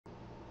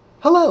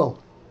Hello,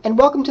 and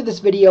welcome to this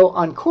video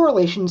on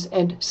correlations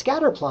and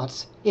scatter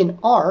plots in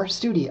R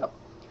Studio.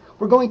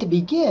 We're going to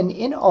begin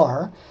in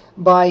R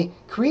by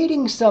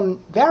creating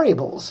some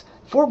variables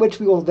for which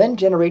we will then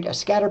generate a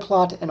scatter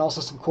plot and also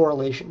some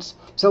correlations.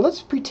 So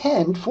let's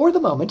pretend for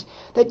the moment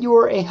that you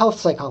are a health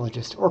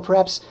psychologist, or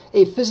perhaps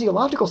a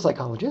physiological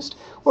psychologist,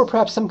 or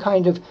perhaps some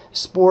kind of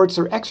sports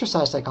or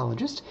exercise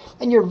psychologist,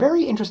 and you're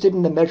very interested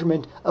in the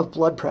measurement of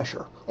blood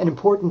pressure, an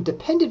important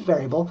dependent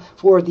variable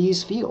for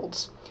these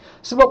fields.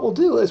 So what we'll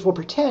do is we'll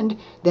pretend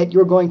that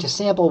you're going to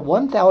sample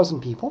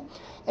 1,000 people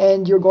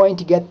and you're going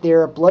to get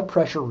their blood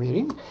pressure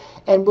reading,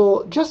 and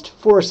we'll just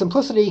for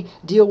simplicity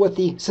deal with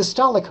the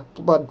systolic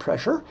blood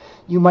pressure.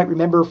 You might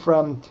remember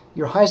from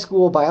your high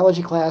school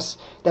biology class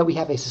that we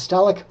have a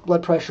systolic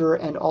blood pressure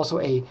and also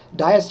a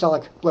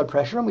diastolic blood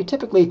pressure, and we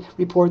typically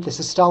report the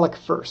systolic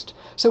first.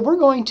 So we're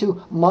going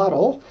to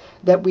model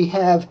that we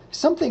have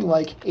something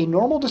like a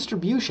normal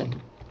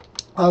distribution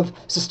of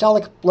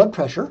systolic blood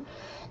pressure,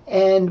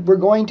 and we're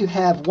going to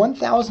have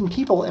 1,000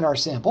 people in our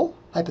sample,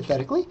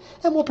 hypothetically,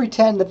 and we'll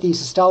pretend that the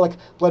systolic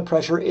blood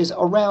pressure is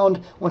around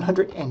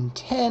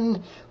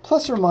 110,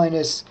 plus or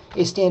minus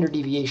a standard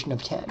deviation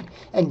of 10.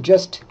 And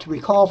just to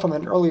recall from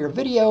an earlier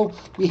video,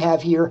 we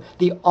have here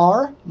the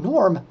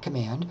rnorm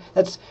command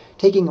that's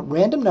taking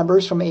random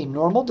numbers from a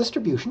normal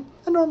distribution.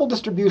 A normal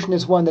distribution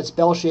is one that's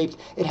bell-shaped.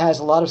 It has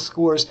a lot of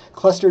scores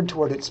clustered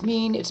toward its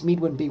mean. Its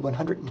mean would be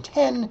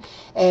 110,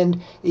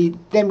 and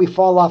then we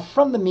fall off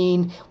from the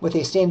mean with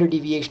a standard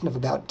deviation of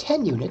about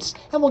 10 units,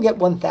 and we'll get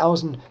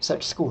 1,000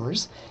 such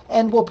scores,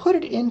 and we'll put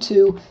it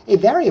into a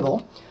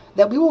variable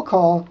that we will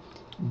call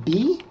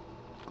BP.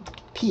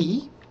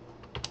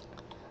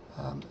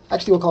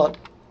 Actually, we'll call it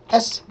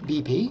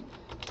SBP,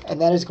 and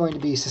that is going to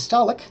be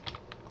systolic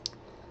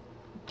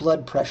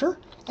blood pressure.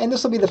 And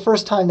this will be the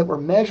first time that we're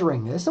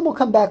measuring this, and we'll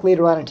come back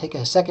later on and take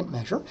a second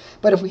measure.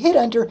 But if we hit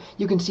enter,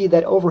 you can see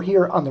that over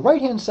here on the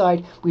right-hand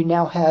side, we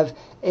now have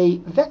a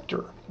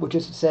vector, which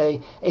is to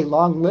say a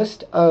long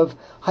list of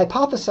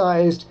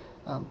hypothesized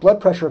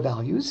blood pressure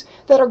values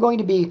that are going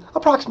to be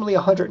approximately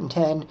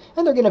 110,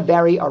 and they're going to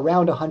vary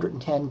around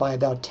 110 by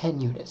about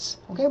 10 units.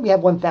 Okay, we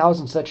have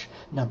 1,000 such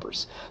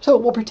numbers. So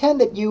we'll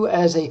pretend that you,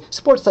 as a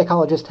sports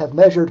psychologist, have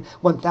measured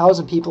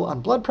 1,000 people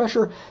on blood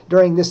pressure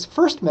during this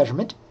first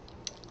measurement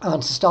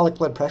on systolic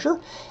blood pressure,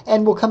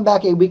 and we'll come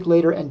back a week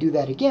later and do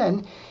that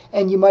again.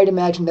 And you might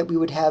imagine that we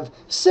would have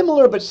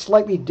similar but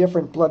slightly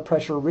different blood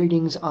pressure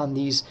readings on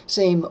these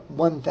same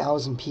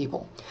 1,000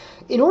 people.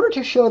 In order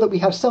to show that we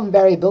have some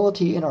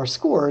variability in our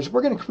scores,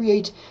 we're going to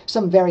create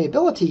some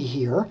variability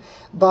here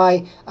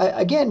by,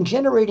 again,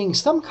 generating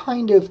some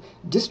kind of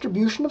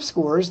distribution of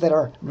scores that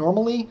are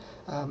normally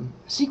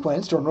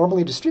sequenced or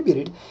normally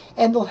distributed,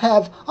 and they'll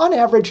have, on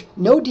average,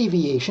 no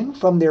deviation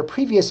from their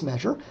previous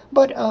measure,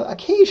 but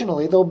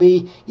occasionally there'll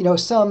be,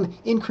 some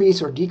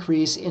increase or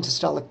decrease in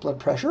systolic blood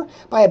pressure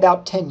by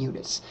about 10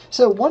 units.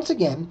 So once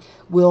again,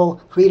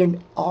 we'll create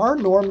an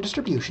rnorm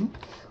distribution.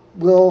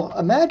 We'll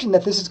imagine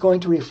that this is going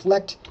to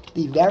reflect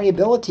the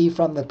variability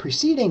from the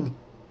preceding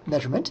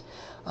measurement,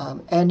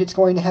 and it's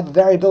going to have a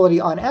variability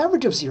on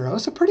average of 0,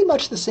 so pretty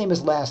much the same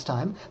as last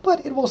time,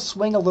 but it will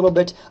swing a little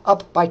bit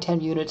up by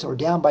 10 units or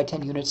down by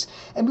 10 units,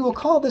 and we will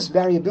call this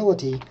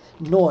variability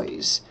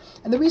noise.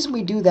 And the reason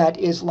we do that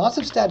is lots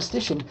of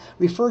statisticians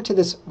refer to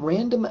this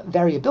random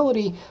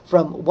variability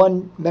from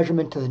one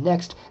measurement to the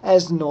next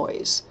as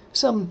noise.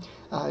 Some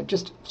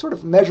just sort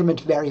of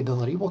measurement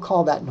variability, we'll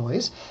call that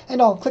noise.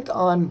 And I'll click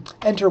on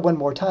enter one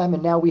more time,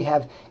 and now we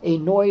have a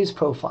noise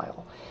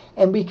profile.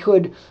 And we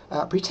could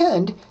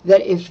pretend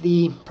that if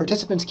the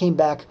participants came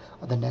back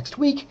the next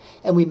week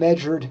and we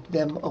measured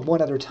them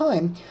one other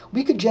time,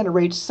 we could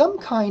generate some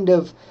kind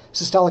of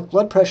systolic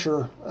blood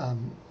pressure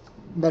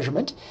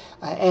measurement,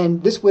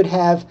 and this would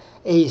have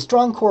a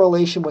strong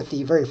correlation with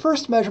the very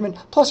first measurement,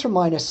 plus or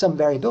minus some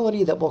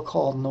variability that we'll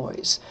call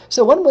noise.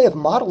 So one way of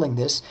modeling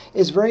this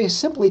is very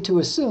simply to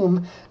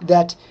assume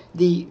that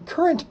the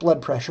current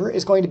blood pressure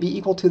is going to be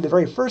equal to the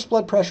very first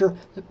blood pressure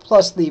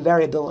plus the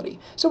variability.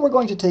 So we're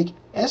going to take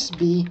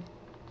SBP1,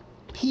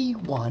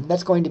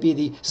 that's going to be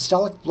the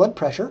systolic blood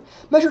pressure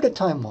measured at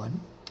time 1,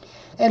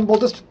 and we'll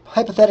just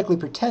hypothetically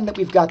pretend that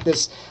we've got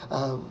this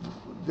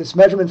this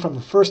measurement from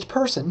the first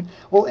person.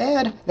 We'll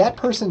add that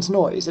person's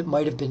noise. It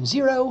might have been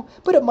 0,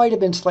 but it might have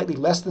been slightly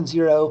less than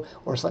 0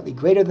 or slightly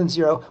greater than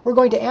 0. We're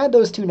going to add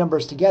those two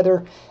numbers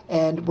together,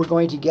 and we're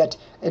going to get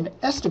an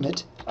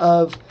estimate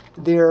of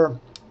their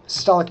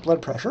systolic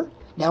blood pressure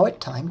now at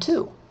time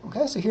 2.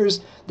 Okay, so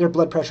here's their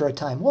blood pressure at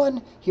time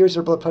 1, here's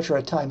their blood pressure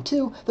at time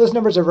 2. Those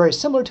numbers are very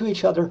similar to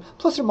each other,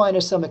 plus or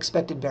minus some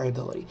expected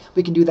variability.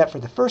 We can do that for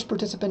the first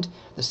participant,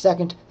 the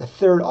second, the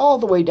third, all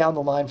the way down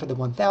the line for the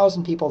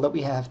 1,000 people that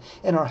we have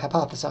in our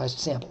hypothesized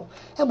sample.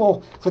 And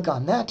we'll click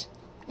on that,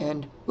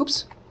 and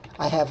oops,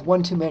 I have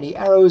one too many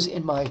arrows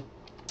in my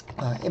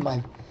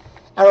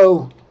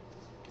arrow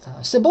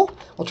symbol.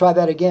 We'll try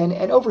that again,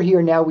 and over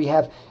here now we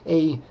have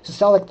a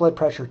systolic blood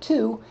pressure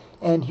 2,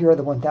 and here are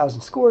the 1,000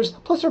 scores,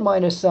 plus or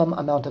minus some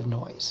amount of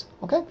noise.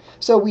 Okay,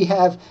 so we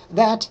have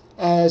that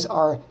as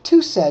our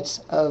two sets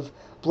of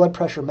blood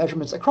pressure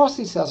measurements across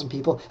these 1,000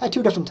 people at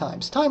 2 different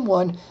times, time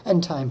 1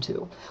 and time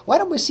 2. Why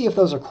don't we see if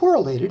those are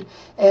correlated?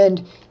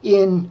 And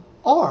in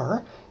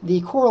R,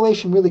 the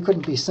correlation really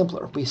couldn't be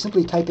simpler. We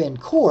simply type in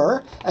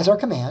core as our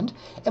command,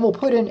 and we'll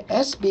put in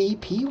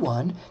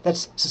SBP1,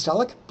 that's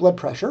systolic blood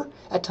pressure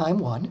at time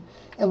 1,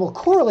 and we'll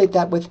correlate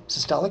that with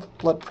systolic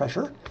blood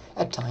pressure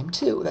at time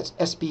 2. That's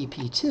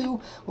SBP2.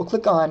 We'll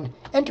click on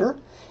enter,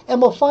 and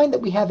we'll find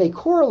that we have a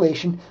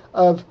correlation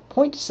of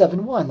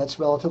 0.71. That's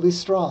relatively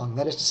strong.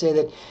 That is to say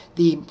that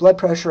the blood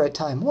pressure at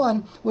time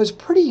 1 was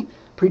pretty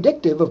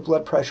predictive of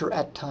blood pressure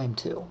at time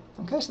 2.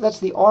 Okay, so that's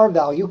the R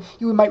value.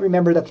 You might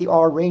remember that the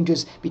R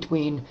ranges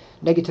between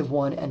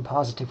 -1 and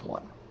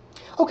 +1.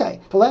 Okay,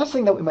 the last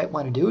thing that we might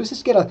want to do is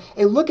just get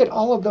a look at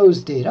all of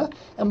those data,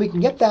 and we can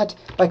get that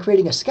by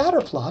creating a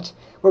scatter plot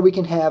where we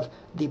can have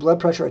the blood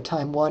pressure at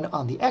time 1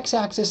 on the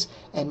x-axis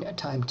and at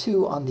time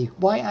 2 on the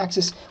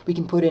y-axis. We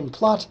can put in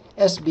plot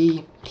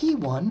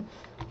SBP1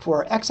 for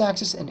our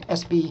x-axis and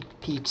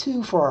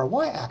SBP2 for our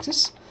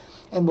y-axis,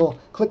 and we'll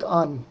click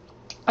on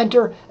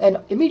enter, and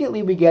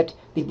immediately we get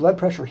the blood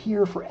pressure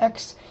here for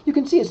x. You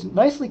can see it's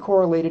nicely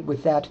correlated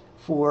with that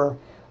for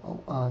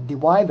the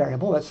y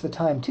variable, that's the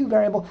time 2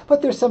 variable,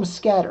 but there's some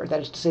scatter. That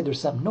is to say there's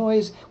some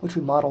noise, which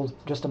we modeled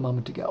just a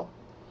moment ago.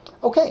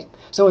 Okay,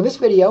 so in this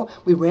video,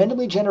 we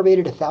randomly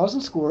generated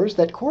 1,000 scores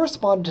that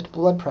corresponded to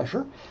blood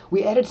pressure.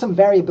 We added some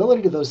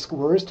variability to those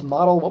scores to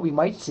model what we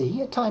might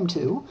see at time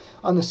 2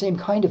 on the same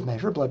kind of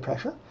measure, blood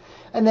pressure.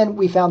 And then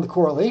we found the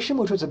correlation,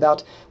 which was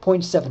about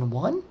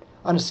 0.71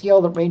 on a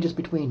scale that ranges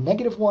between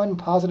 -1,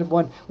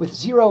 +1, with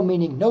 0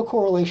 meaning no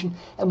correlation,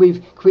 and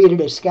we've created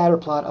a scatter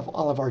plot of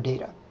all of our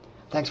data.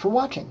 Thanks for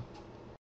watching.